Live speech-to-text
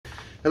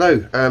Hello,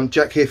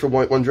 Jack here from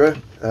WightWanderer.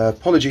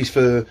 Apologies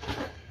for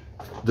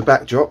the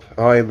backdrop.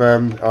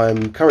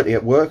 I'm currently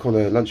at work on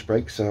a lunch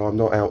break, so I'm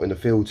not out in the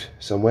field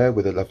somewhere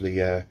with a lovely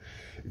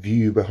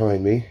view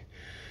behind me.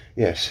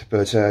 Yes,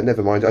 but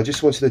never mind. I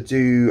just wanted to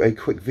do a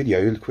quick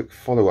video, a quick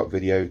follow-up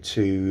video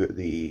to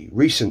the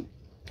recent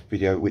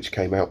video which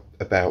came out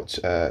about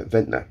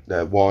Ventnor,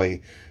 why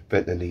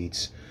Ventnor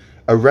needs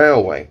a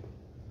railway.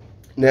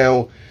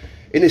 Now,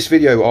 in this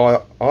video,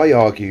 I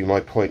argue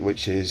my point,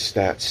 which is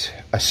that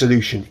a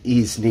solution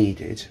is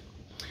needed,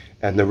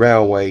 and the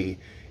railway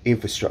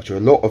infrastructure,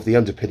 a lot of the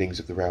underpinnings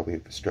of the railway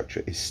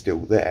infrastructure is still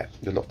there,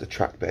 a lot of the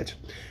track bed.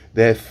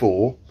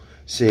 Therefore,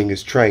 seeing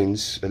as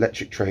trains,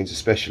 electric trains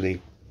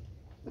especially,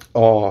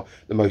 are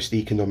the most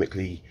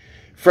economically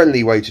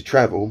friendly way to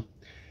travel,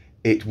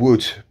 it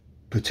would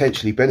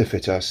potentially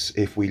benefit us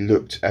if we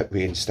looked at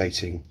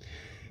reinstating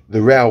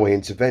the railway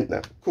into Ventnor.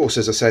 Of course,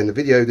 as I say in the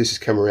video, this has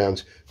come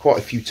around quite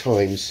a few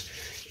times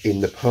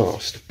in the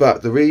past,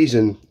 but the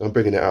reason I'm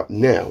bringing it up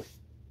now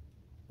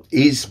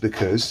is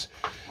because,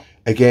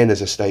 again,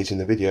 as I stated in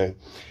the video,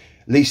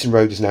 Leeson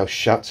Road is now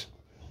shut.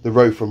 The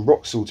road from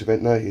Wroxall to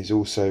Ventnor is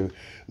also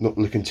not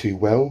looking too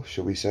well,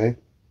 shall we say.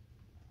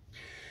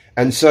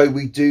 And so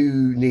we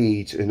do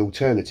need an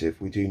alternative.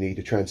 We do need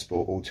a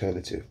transport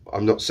alternative.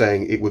 I'm not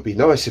saying it would be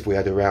nice if we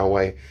had a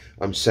railway.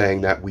 I'm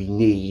saying that we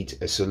need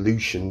a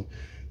solution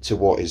to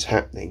what is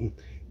happening.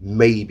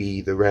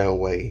 Maybe the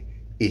railway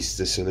is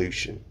the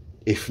solution.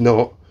 If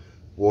not,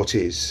 what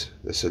is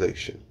the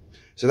solution?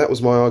 So that was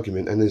my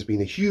argument, and there's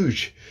been a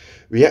huge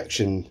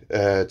reaction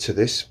to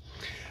this.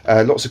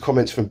 Lots of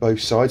comments from both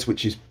sides,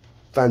 which is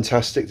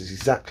fantastic. It's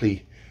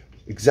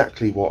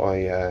exactly what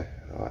I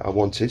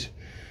wanted,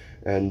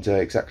 and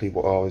exactly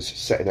what I was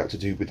setting out to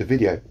do with the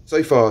video.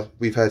 So far,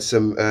 we've had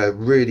some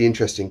really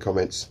interesting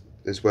comments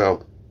as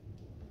well.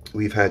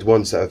 We've had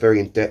ones that are very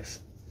in-depth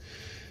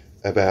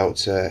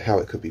about how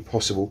it could be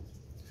possible,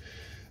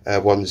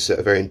 ones that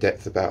are very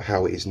in-depth about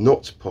how it is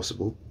not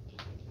possible,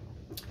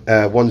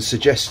 ones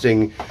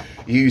suggesting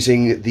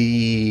using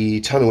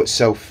the tunnel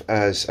itself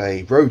as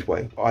a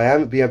roadway. I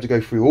haven't been able to go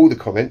through all the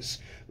comments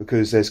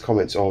because there's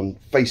comments on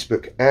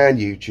Facebook and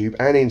YouTube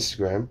and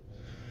Instagram,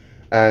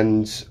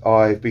 and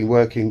I've been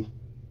working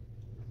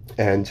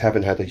and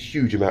haven't had a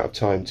huge amount of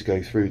time to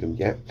go through them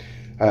yet.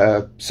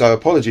 So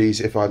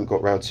apologies if I haven't got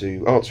around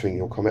to answering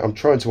your comment. I'm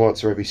trying to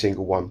answer every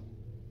single one,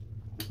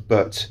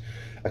 but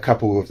a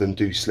couple of them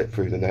do slip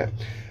through the net.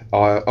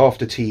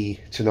 After tea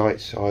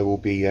tonight, I will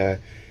be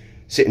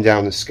sitting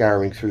down and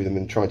scouring through them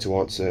and trying to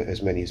answer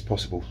as many as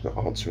possible. Not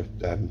answer,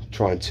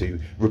 trying to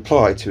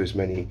reply to as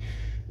many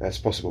as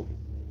possible.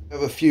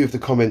 A few of the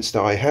comments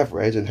that I have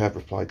read and have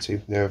replied to,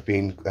 there have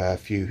been a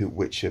few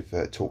which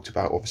have talked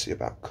about, obviously,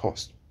 about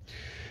cost,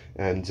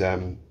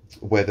 and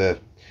whether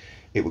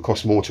it would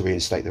cost more to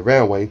reinstate the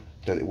railway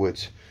than it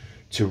would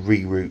to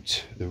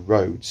reroute the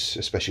roads,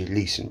 especially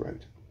Leeson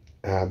Road.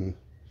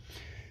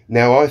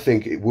 Now, I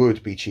think it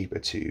would be cheaper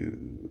to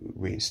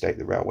reinstate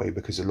the railway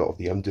because a lot of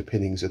the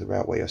underpinnings of the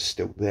railway are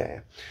still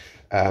there.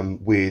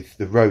 With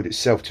the road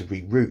itself, to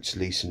reroute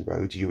Leeson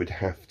Road, you would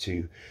have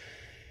to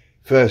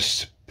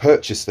first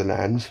purchase the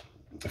land,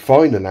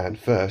 find the land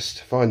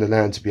first, find the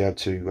land to be able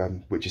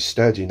to, which is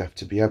sturdy enough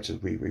to be able to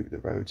reroute the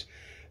road,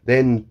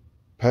 then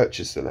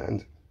purchase the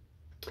land,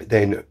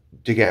 then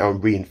dig out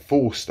and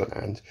reinforce the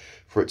land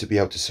for it to be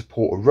able to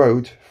support a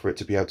road, for it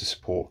to be able to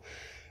support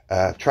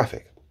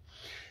traffic.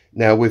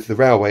 Now, with the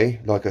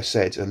railway, like I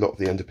said, a lot of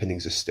the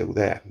underpinnings are still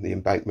there. The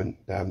embankment,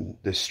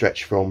 the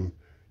stretch from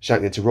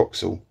Shanklin to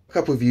Wroxall. A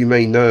couple of you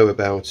may know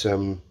about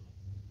a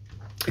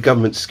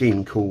government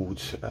scheme called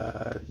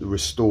the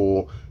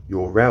Restore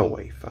Your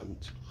Railway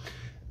Fund.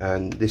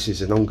 And this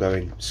is an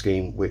ongoing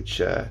scheme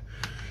which,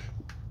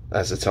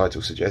 as the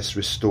title suggests,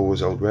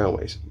 restores old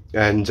railways.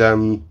 And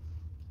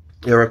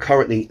there are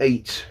currently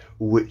 8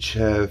 which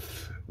are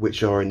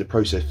in the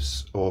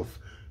process of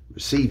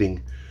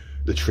receiving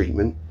the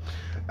treatment.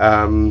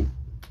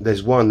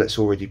 There's one that's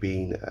already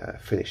been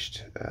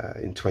finished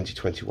in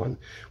 2021,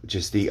 which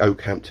is the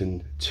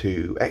Oakhampton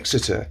to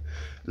Exeter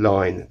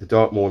line, the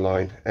Dartmoor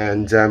line,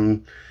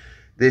 and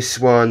this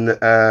one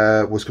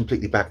was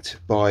completely backed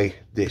by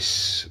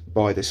this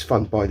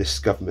fund, by this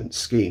government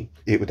scheme.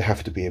 It would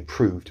have to be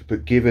approved,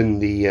 but given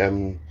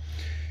the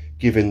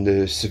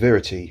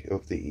severity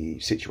of the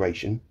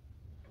situation,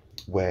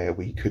 where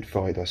we could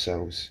find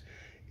ourselves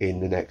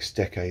in the next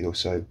decade or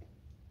so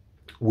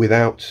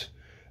without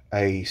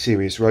a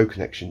serious road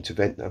connection to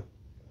Ventnor,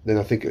 then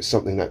I think it's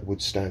something that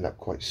would stand up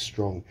quite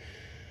strong.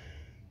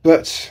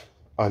 But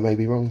I may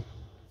be wrong.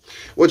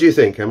 What do you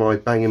think? Am I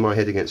banging my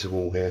head against a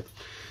wall here?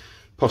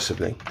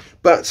 Possibly.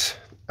 But,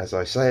 as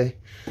I say,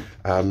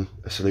 a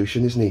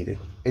solution is needed.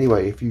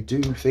 Anyway, if you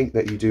do think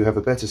that you do have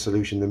a better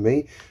solution than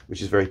me,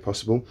 which is very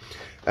possible,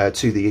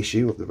 to the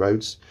issue of the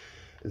roads,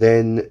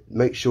 then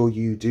make sure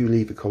you do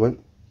leave a comment.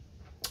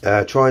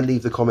 Try and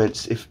leave the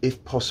comments,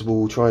 if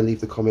possible, try and leave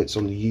the comments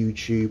on the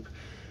YouTube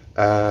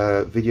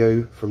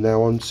video from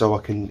now on, so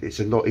it's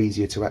a lot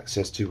easier to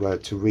access, to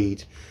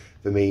read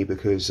for me,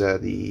 because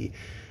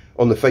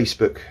on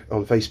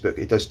Facebook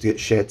it does get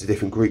shared to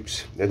different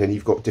groups, and then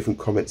you've got different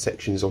comment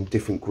sections on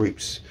different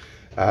groups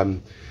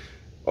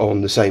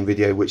on the same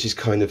video, which is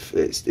kind of,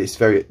 it's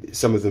very,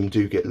 some of them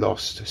do get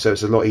lost, so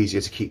it's a lot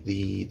easier to keep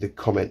the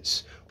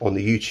comments on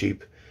the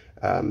YouTube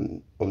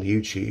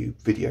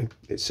video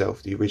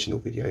itself, the original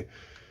video.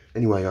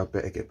 Anyway, I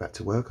better get back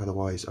to work,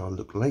 otherwise I'll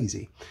look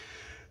lazy.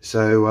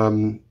 So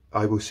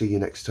I will see you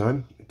next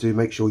time. Do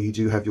make sure you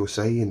do have your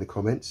say in the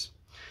comments,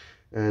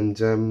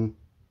 and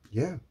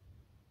yeah,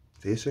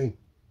 see you soon.